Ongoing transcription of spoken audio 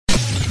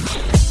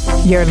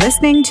You're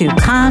listening to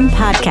Kan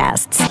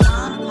Podcasts.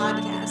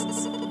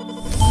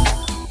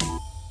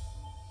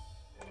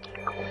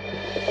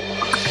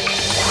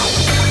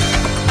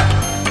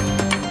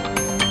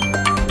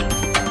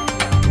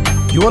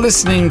 You are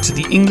listening to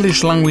the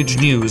English language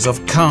news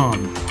of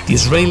Kan, the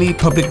Israeli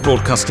Public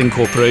Broadcasting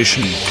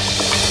Corporation.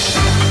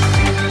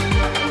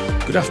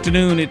 Good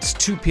afternoon, it's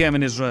 2 p.m.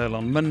 in Israel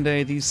on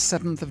Monday, the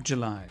 7th of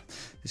July.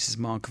 This is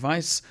Mark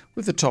Weiss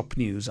with the top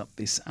news up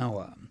this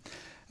hour.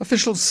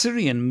 Official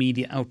Syrian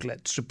media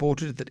outlets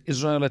reported that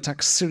Israel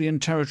attacked Syrian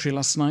territory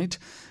last night.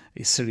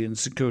 A Syrian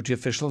security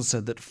official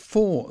said that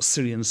 4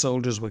 Syrian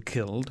soldiers were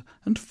killed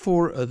and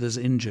 4 others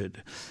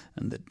injured,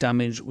 and that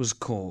damage was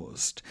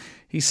caused.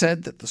 He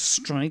said that the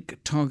strike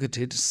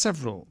targeted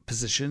several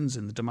positions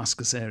in the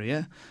Damascus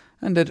area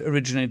and had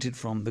originated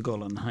from the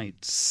Golan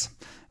Heights.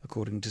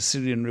 According to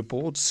Syrian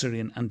reports,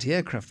 Syrian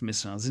anti-aircraft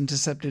missiles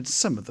intercepted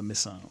some of the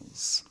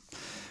missiles.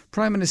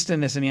 Prime Minister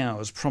Netanyahu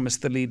has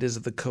promised the leaders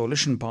of the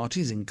coalition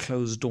parties in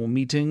closed-door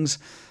meetings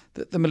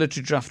that the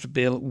military draft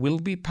bill will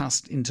be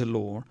passed into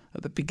law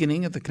at the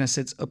beginning of the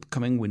Knesset's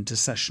upcoming winter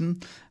session,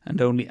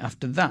 and only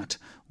after that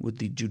would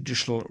the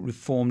judicial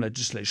reform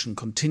legislation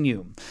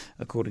continue,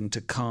 according to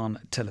Kan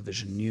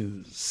Television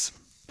News.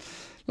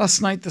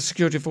 Last night, the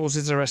security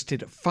forces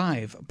arrested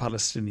 5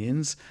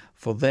 Palestinians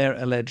for their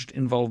alleged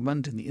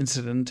involvement in the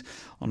incident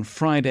on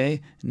Friday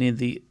near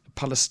the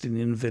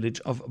Palestinian village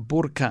of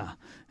Burqa,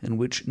 in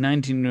which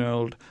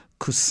 19-year-old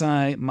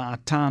Qusay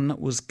Ma'atan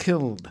was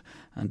killed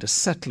and a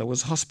settler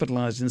was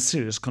hospitalized in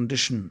serious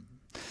condition.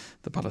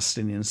 The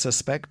Palestinian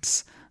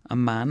suspects, a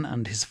man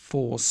and his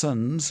 4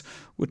 sons,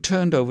 were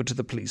turned over to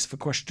the police for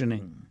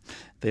questioning.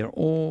 They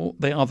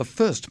are the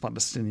first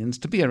Palestinians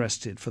to be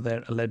arrested for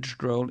their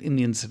alleged role in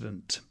the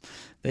incident.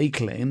 They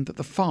claim that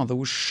the father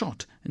was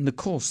shot in the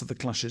course of the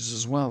clashes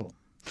as well.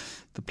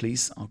 The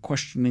police are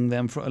questioning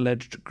them for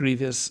alleged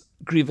grievous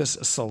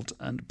assault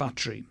and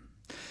battery.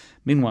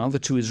 Meanwhile, the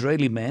 2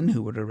 Israeli men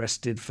who were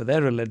arrested for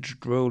their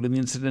alleged role in the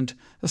incident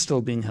are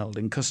still being held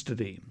in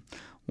custody.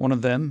 One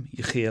of them,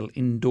 Yechiel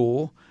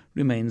Indor,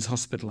 remains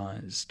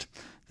hospitalized.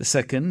 The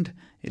second,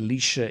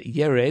 Elisha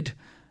Yered,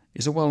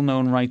 is a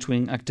well-known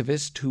right-wing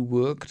activist who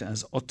worked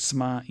as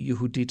Otzma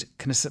Yehudit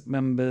Knesset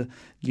member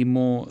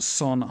Limor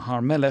Son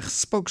Har-Melech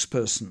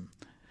spokesperson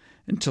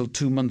until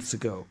 2 months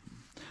ago.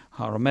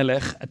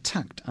 Har-Melech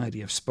attacked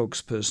IDF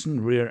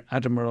spokesperson Rear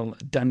Admiral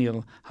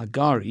Daniel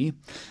Hagari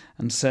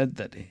and said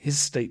that his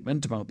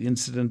statement about the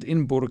incident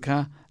in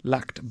Burqa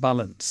lacked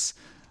balance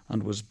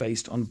and was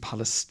based on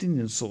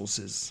Palestinian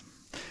sources.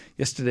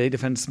 Yesterday,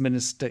 Defense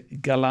Minister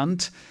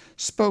Gallant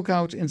spoke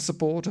out in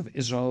support of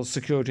Israel's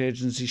security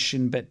agency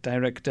Shin Bet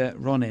director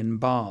Ronen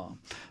Bar,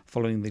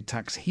 following the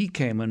attacks he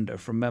came under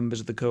from members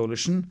of the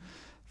coalition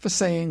for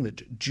saying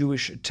that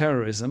Jewish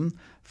terrorism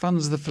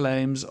fans the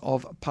flames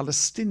of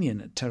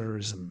Palestinian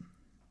terrorism.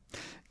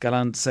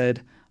 Gallant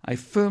said, "I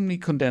firmly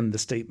condemn the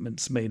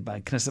statements made by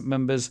Knesset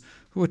members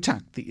who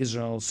attacked the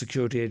Israel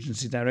Security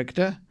Agency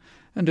director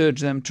and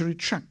urge them to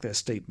retract their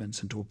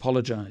statements and to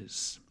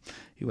apologize."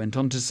 He went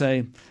on to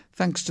say,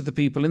 "Thanks to the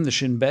people in the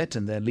Shin Bet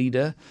and their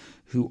leader,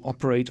 who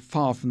operate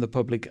far from the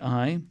public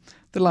eye,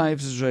 the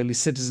lives of Israeli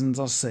citizens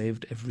are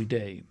saved every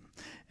day.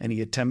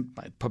 Any attack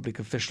by public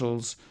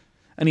officials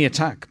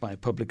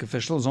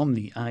on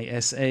the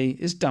ISA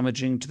is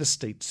damaging to the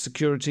state's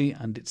security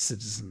and its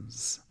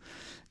citizens."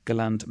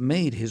 Gallant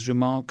made his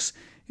remarks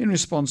in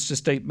response to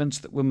statements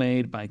that were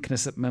made by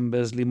Knesset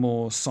members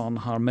Limor Son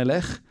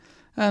Har-Melech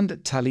and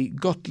Tali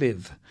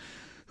Gottlieb,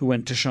 who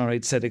went to Shaarei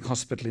Tzedek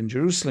Hospital in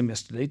Jerusalem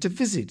yesterday to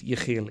visit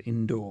Yechiel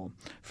Indor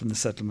from the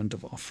settlement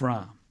of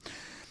Ofra.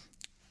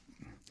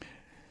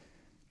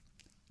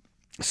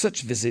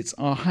 Such visits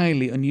are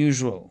highly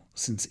unusual,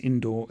 since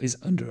Indor is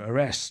under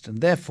arrest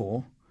and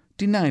therefore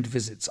denied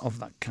visits of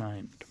that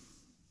kind.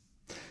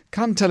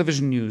 Kan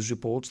Television News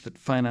reports that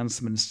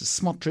Finance Minister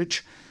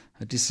Smotrich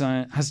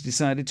has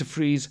decided to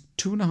freeze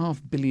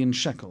 2.5 billion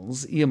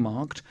shekels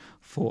earmarked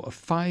for a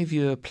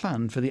 5-year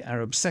plan for the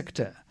Arab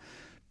sector,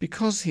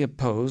 because he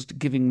opposed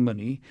giving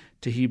money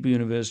to Hebrew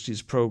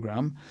University's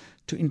programme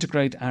to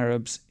integrate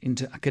Arabs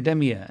into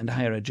academia and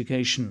higher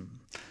education.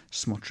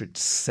 Smotrich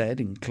said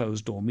in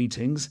closed-door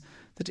meetings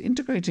that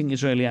integrating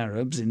Israeli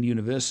Arabs in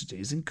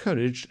universities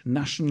encouraged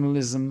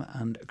nationalism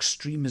and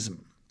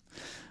extremism.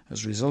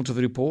 As a result of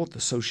the report, the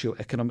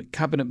socio-economic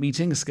cabinet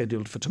meeting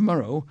scheduled for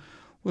tomorrow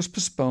was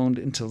postponed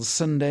until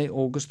Sunday,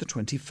 August the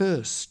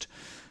 21st,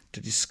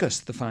 to discuss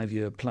the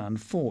 5-year plan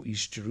for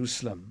East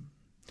Jerusalem.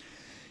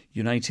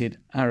 United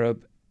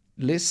Arab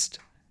List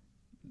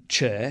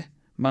Chair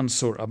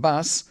Mansour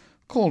Abbas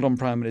called on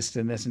Prime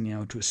Minister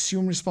Netanyahu to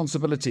assume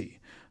responsibility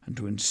and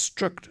to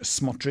instruct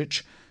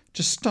Smotrich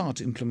to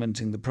start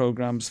implementing the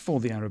programs for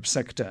the Arab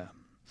sector.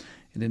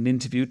 In an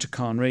interview to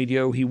Kan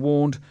Radio, he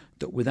warned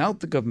that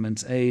without the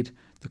government's aid,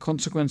 the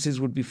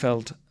consequences would be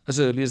felt as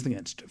early as the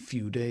next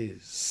few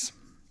days.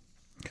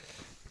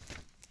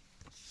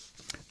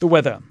 The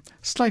weather.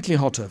 Slightly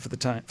hot for the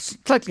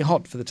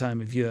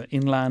time of year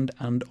inland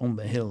and on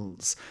the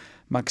hills.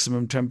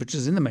 Maximum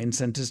temperatures in the main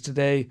centres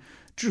today: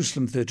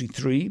 Jerusalem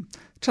 33,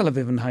 Tel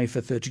Aviv and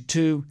Haifa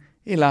 32,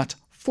 Eilat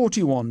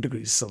 41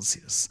 degrees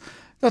Celsius.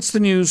 That's the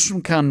news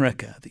from Kan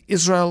Reka, the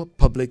Israel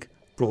Public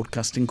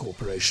Broadcasting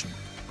Corporation.